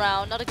this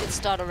round, not a good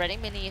start already.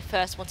 Mini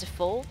first one to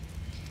fall.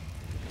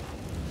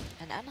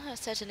 And Anna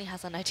certainly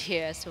has an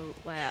idea as to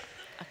where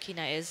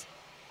Arkynha is.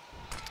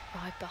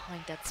 Right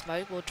behind that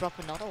smoke, we'll drop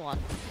another one.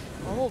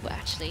 Oh, but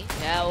actually,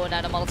 yeah, oh,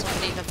 now the Molotov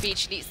beneath her feet.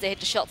 She needs to hit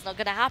the shot's not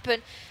going to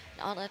happen.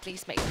 I'll at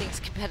least make things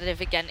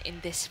competitive again in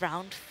this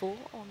round,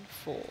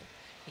 4-on-4.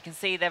 You can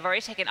see they've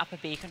already taken upper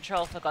B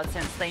control for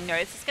GODSENT, so they know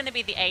this is going to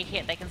be the A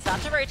hit. They can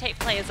start to rotate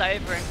players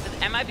over, and for the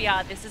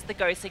MIBR, this is the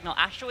go signal.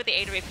 Astra with the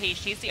AWP,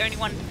 she's the only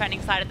one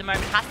defending side at the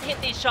moment, has to hit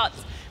these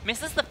shots.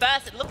 Misses the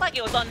first. It looked like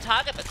it was on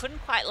target, but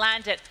couldn't quite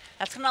land it.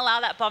 That's going to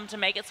allow that bomb to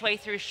make its way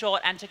through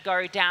short and to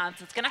go down.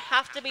 So it's going to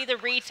have to be the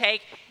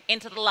retake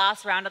into the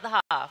last round of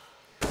the half.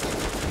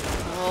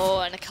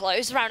 Oh, and a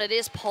close round it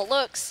is.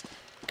 Pollux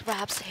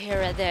grabs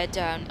here and there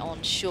down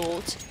on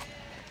short.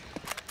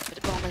 But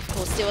the bomb, of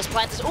course, still was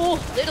planted.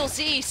 Oh,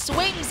 LyttleZ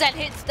swings and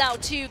hits now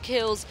 2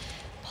 kills.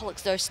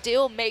 Pollux, though,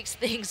 still makes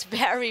things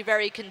very,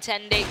 very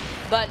contending.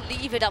 But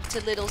leave it up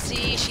to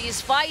LyttleZ. She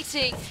is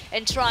fighting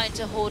and trying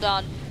to hold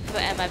on for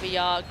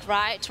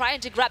MIBR. Trying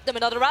to grab them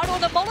another round. Oh,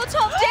 the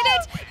Molotov did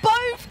it!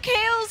 Both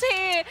kills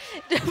here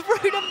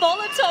through the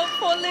Molotov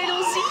for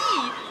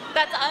LyttleZ.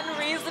 That's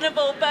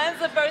unreasonable.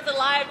 Burns are both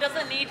alive.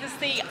 Doesn't need to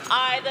see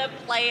either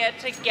player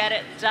to get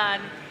it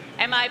done.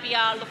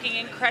 MIBR looking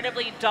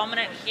incredibly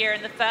dominant here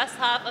in the first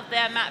half of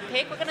their map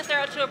pick. We're going to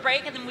throw it to a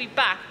break and then we'll be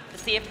back to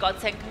see if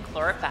GODSENT can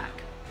claw it back.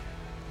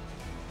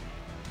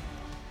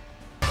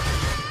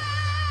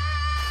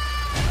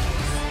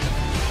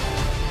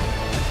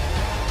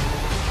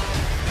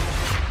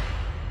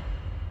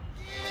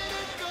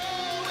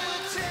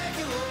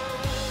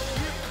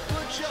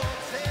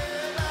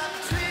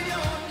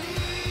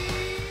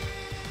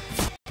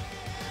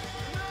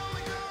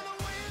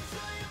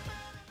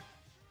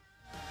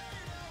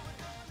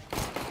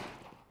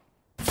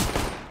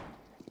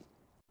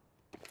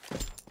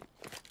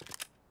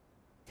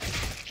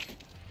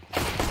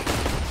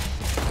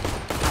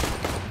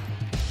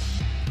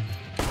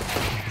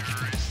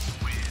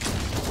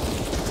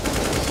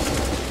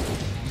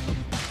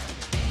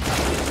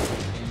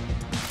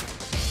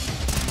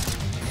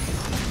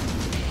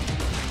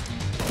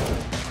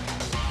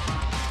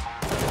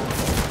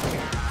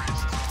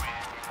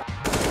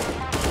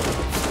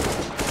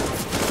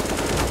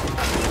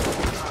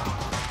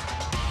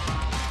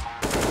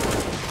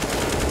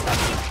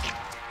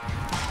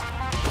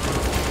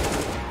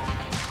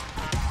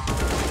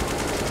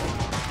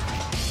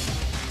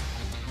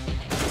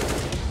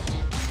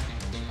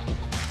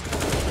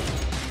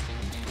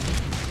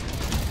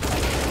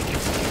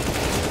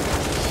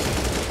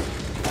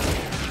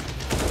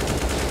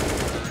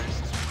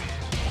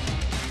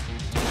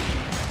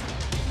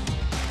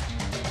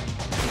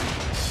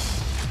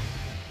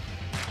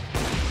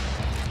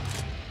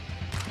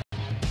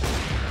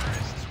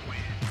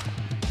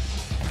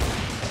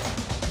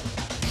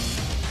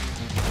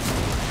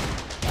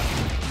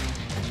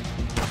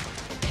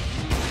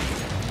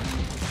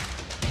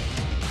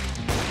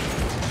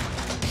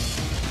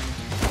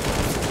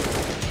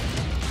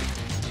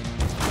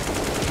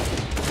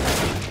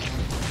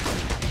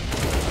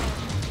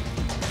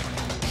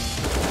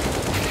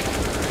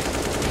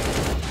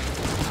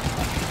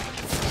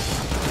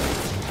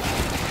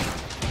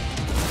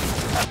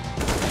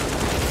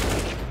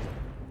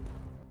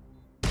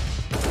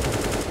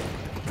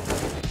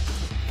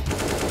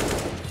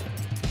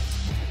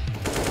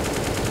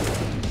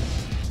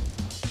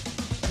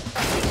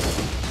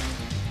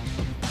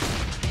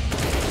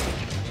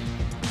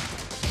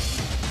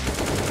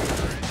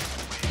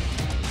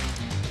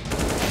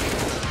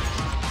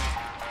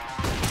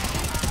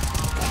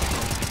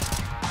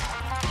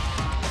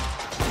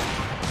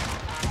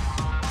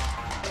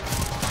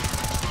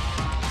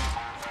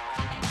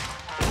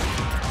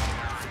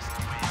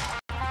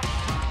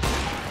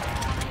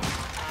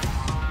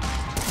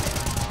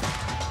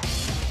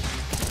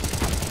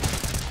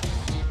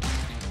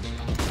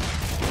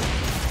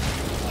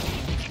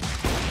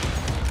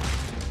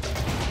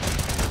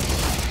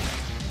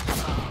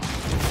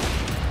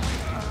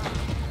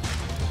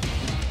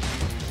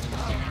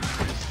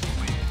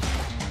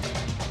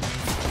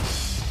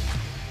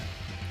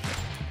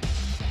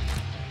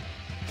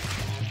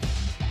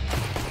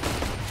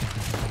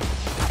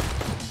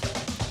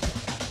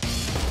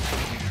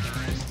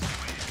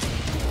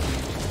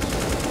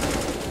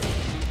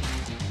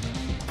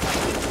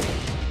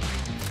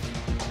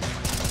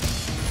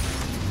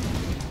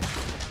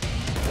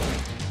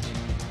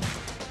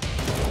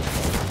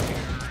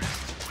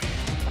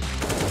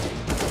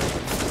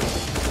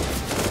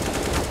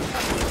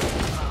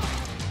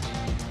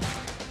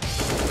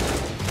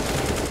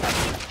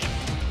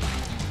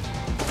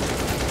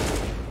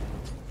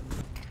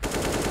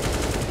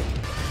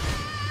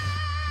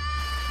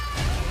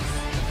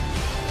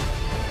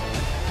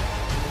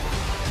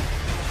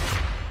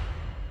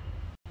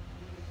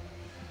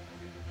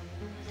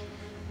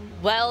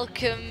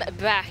 Welcome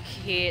back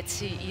here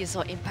to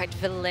ESL Impact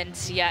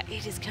Valencia.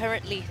 It is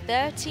currently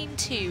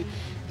 13-2.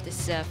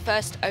 This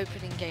first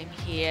opening game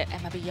here,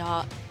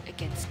 MIBR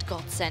against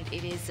GODSENT.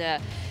 It is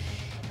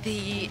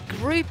the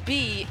Group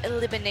B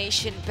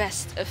elimination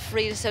best of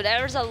 3. So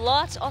there is a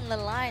lot on the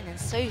line, and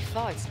so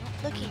far it's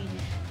not looking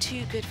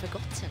too good for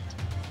GODSENT.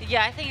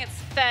 Yeah, I think it's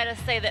fair to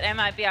say that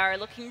MIBR are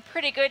looking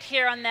pretty good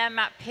here on their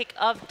map pick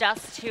of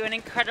Dust2. An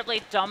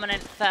incredibly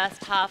dominant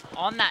first half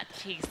on that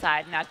T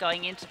side. Now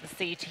going into the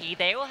CT,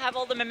 they will have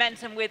all the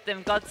momentum with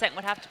them. GODSENT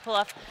would have to pull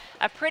off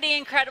a pretty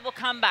incredible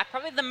comeback.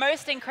 Probably the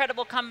most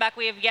incredible comeback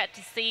we have yet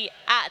to see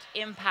at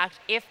Impact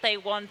if they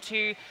want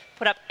to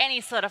put up any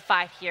sort of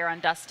fight here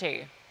on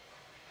Dust2.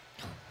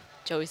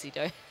 Josie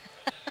though.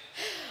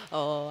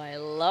 Oh, I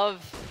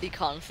love the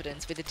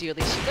confidence with the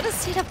duelist. She's got to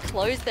sit up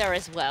close there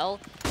as well.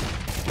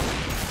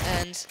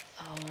 And,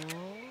 oh,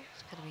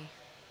 it's going to be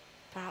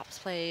perhaps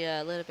play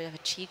a little bit of a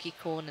cheeky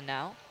corner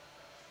now.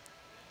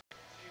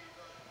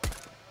 A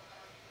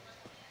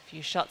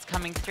few shots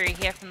coming through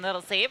here from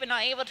LyttleZ, but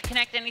not able to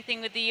connect anything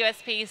with the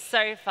USP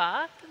so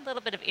far. A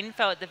little bit of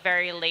info at the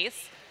very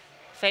least.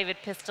 Favored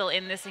pistol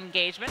in this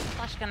engagement.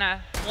 Flash going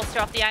to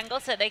bolster off the angle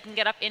so they can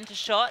get up into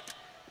short.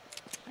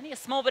 Only a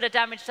small bit of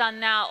damage done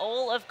now.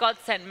 All of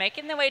GODSENT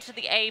making their way to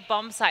the A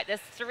bomb site. There's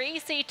 3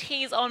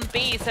 CTs on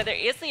B, so there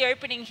is the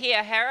opening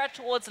here. Hera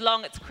towards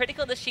long. It's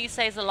critical that she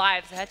stays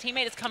alive, so her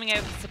teammate is coming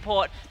over to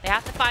support. They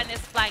have to find this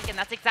flank, and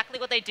that's exactly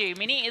what they do.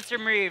 Mini is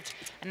removed,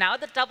 and now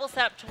with the double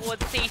setup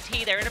towards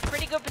CT, they're in a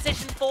pretty good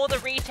position for the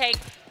retake.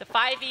 The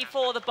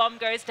 5v4, the bomb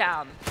goes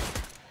down.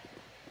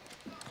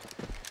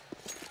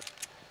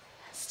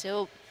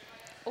 Still,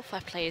 all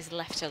 5 players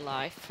left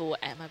alive for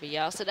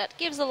MIBR, so that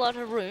gives a lot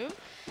of room.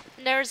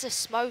 And there is a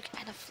smoke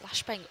and a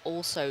flashbang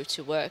also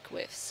to work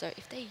with. So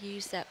if they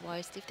use that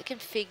wisely, if they can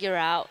figure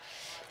out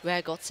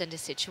where GODSENT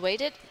is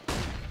situated,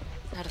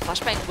 now the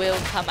flashbang will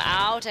come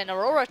out and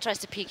Aurora tries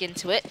to peek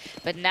into it,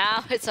 but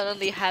now it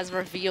suddenly has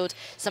revealed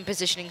some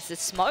positionings. The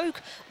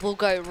smoke will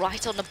go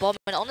right on the bomb,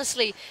 and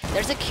honestly,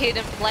 there's a kid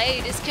in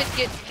play. This could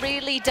get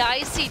really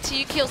dicey.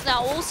 2 kills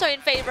now also in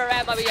favor of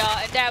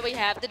MIBR, and there we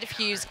have the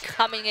defuse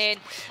coming in.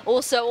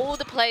 Also, all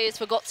the players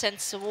for GODSENT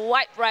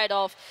swipe right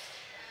off,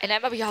 and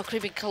MIBR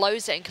creeping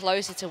closer and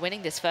closer to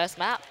winning this first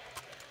map.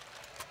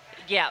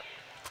 Yeah.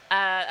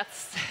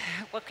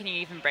 What can you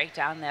even break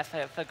down there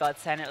for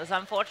GODSENT? It was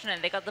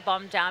unfortunate they got the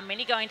bomb down.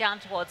 Mini going down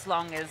towards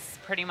long is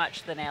pretty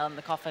much the nail in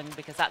the coffin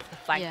because that's the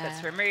flank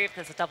that's removed.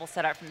 There's a double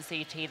setup from the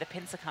CT. The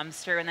pincer comes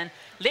through, and then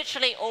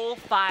literally all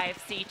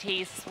 5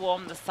 CTs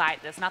swarm the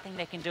site. There's nothing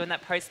they can do in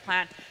that post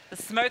plant. The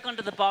smoke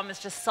onto the bomb is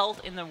just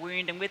salt in the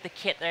wound, and with the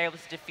kit, they're able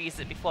to defuse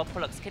it before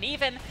Pullux can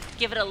even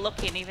give it a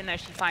look in, even though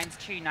she finds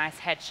 2 nice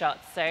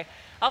headshots. So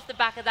off the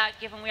back of that,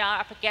 given we are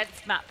up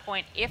against map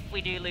point, if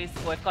we do lose,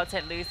 or if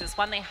GODSENT loses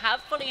one, they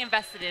have fully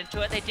invested into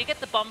it. They did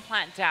get the bomb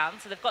plant down,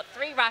 so they've got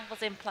 3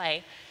 rifles in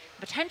play.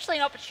 Potentially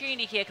an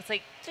opportunity here, because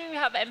they do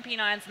have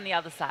MP9s on the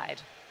other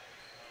side.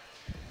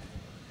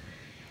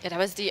 Yeah, that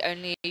was the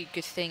only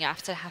good thing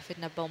after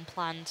having a bomb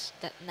plant,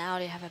 that now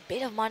they have a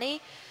bit of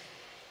money.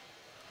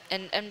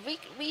 And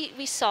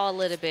we saw a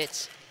little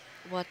bit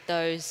what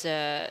those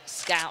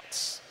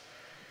scouts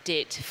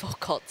did for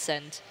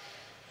GODSENT,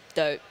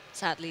 though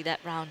sadly that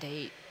round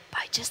 8,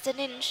 by just an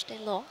inch, they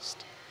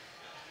lost.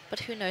 But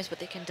who knows what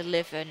they can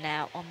deliver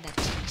now on that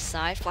T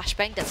side.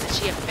 Flashbang, that's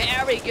actually a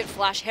very good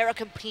flash. Hera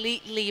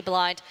completely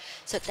blind.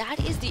 So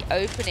that is the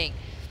opening.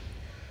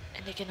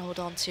 And they can hold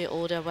on to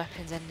all their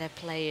weapons and their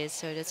players.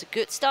 So that's a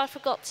good start for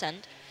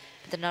GODSENT,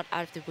 but they're not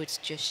out of the woods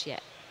just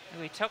yet.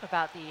 We talk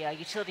about the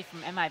utility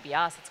from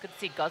MIBR, so it's good to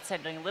see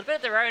GODSENT doing a little bit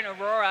of their own.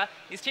 Aurora,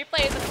 these 2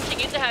 players are pushing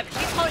into her, but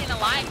she's holding the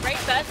line. Great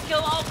first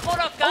kill. Oh, caught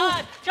off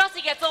guard.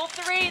 Josie gets all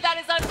 3. That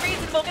is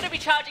unreasonable. Going to be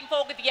charging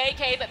forward with the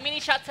AK, but Mini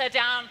shuts her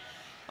down.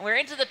 And we're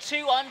into the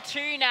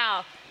 2-on-2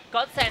 now.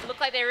 GODSENT look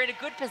like they're in a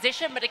good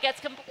position, but it gets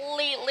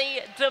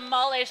completely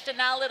demolished. And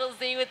now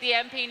LyttleZ with the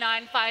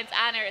MP9 finds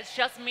Anna. It's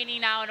just Mini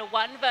now in a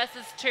 1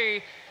 versus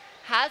 2.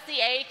 Has the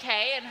AK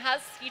and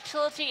has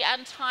utility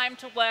and time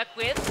to work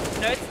with.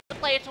 Notes the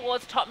player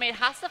towards top mid.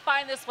 Has to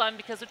find this one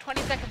because with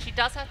 20 seconds, she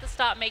does have to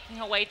start making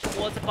her way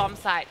towards the bomb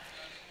site.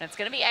 And it's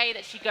going to be A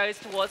that she goes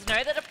towards.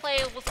 Know that a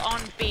player was on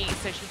B,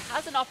 so she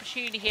has an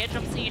opportunity here.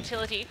 Drops the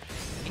utility.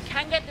 You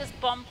can get this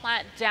bomb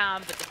plant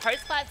down, but the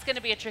post plant's going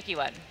to be a tricky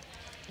one.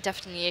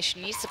 Definitely,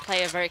 she needs to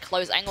play a very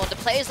close angle. The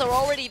players are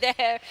already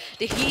there.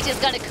 The heat is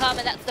going to come,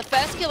 and that's the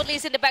first kill at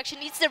least in the back. She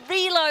needs to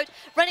reload,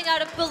 running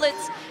out of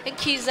bullets, and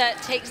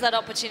Kiza takes that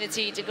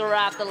opportunity to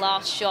grab the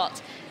last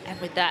shot. And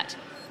with that,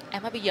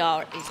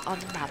 MIBR is on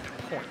map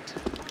point.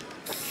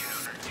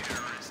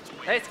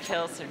 Those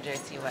kills from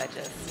Josie were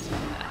just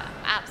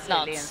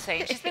absolutely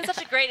insane. She's been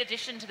such a great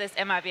addition to this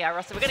MIBR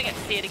roster. We're going to get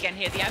to see it again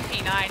here. The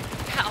MP9,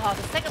 oh,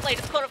 the second blade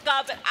is caught off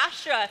guard, but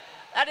Astra,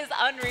 that is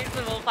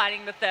unreasonable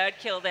finding the 3rd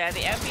kill there. The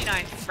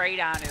MP9 spray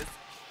down is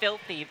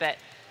filthy, but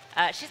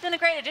she's been a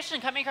great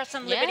addition coming across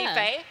from Liberty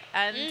Faye,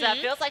 and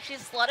feels like she's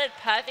slotted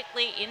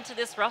perfectly into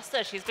this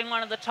roster. She's been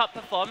one of the top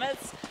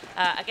performers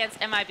against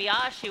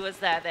MIBR. She was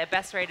their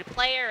best rated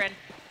player, and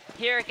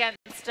here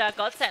against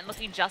GODSENT,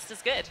 looking just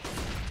as good.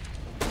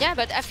 Yeah,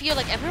 but I feel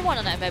like everyone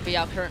on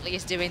MIBR currently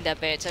is doing their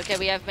bit. Okay,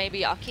 we have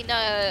maybe Arkynha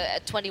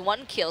at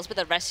 21 kills, but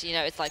the rest, you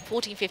know, it's like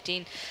 14,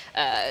 15,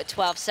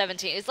 12,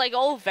 17. It's like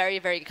all very,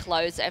 very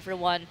close.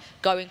 Everyone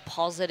going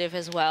positive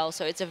as well.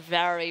 So it's a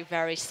very,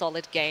 very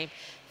solid game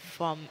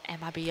from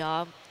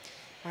MIBR.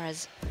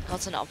 Whereas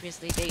GODSENT,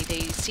 obviously,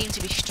 they seem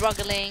to be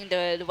struggling.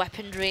 The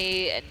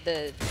weaponry and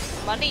the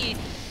money,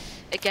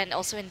 again,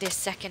 also in this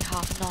second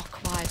half, not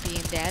quite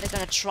being there. They're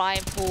going to try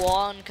and pull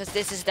on because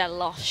this is their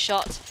last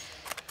shot,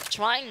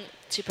 trying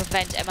to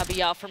prevent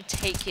MIBR from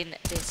taking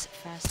this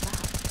first map.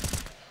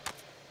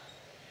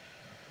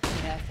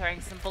 Yeah, throwing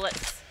some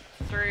bullets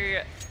through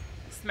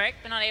smoke,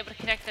 but not able to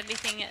connect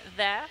anything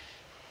there.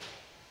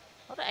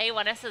 A lot of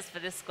A1Ss for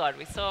this squad.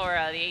 We saw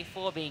the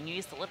A4 being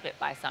used a little bit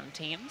by some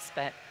teams,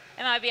 but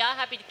MIBR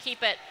happy to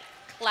keep it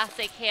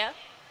classic here.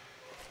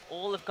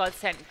 All of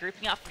GODSENT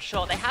grouping up for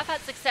short. They have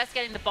had success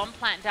getting the bomb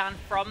plant down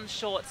from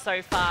short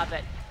so far,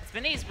 but it's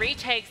been these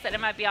retakes that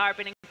MIBR have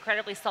been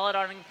incredibly solid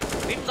on.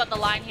 We've even got the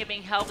line here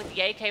being held with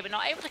the AK, but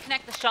not able to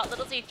connect the shot.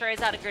 LyttleZ throws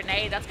out a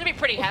grenade. That's going to be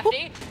pretty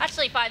hefty.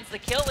 Actually finds the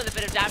kill with a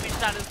bit of damage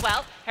done as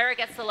well. Hera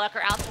gets the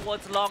lurker out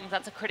towards long.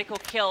 That's a critical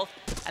kill.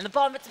 And the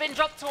bomb, it's been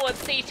dropped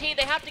towards CT.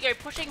 They have to go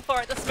pushing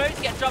for it. The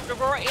smokes get dropped.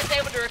 Aurora is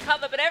able to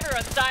recover, but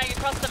everyone's dying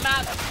across the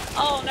map.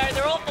 Oh no,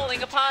 they're all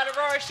falling apart.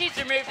 Aurora, she's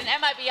removed, and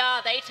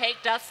MIBR, they take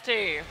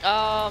Dust2.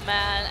 Oh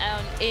man,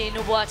 and in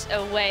what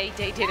a way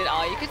they did it.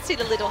 Oh, you could see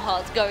the little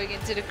hearts going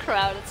into the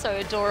crowd. It's so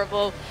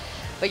adorable.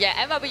 But yeah,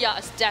 MIBR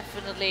is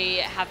definitely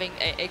having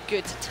a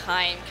good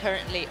time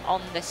currently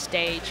on the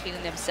stage,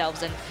 feeling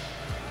themselves and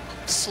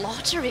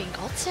slaughtering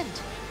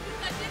GODSENT.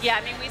 Yeah,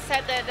 I mean, we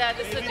said that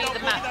this would be the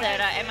map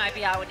that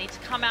MIBR would need to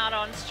come out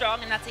on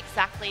strong, and that's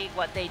exactly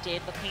what they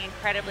did, looking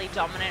incredibly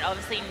dominant.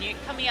 Obviously, Nuke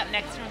coming up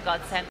next from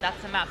GODSENT,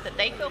 that's a map that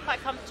they feel quite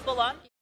comfortable on.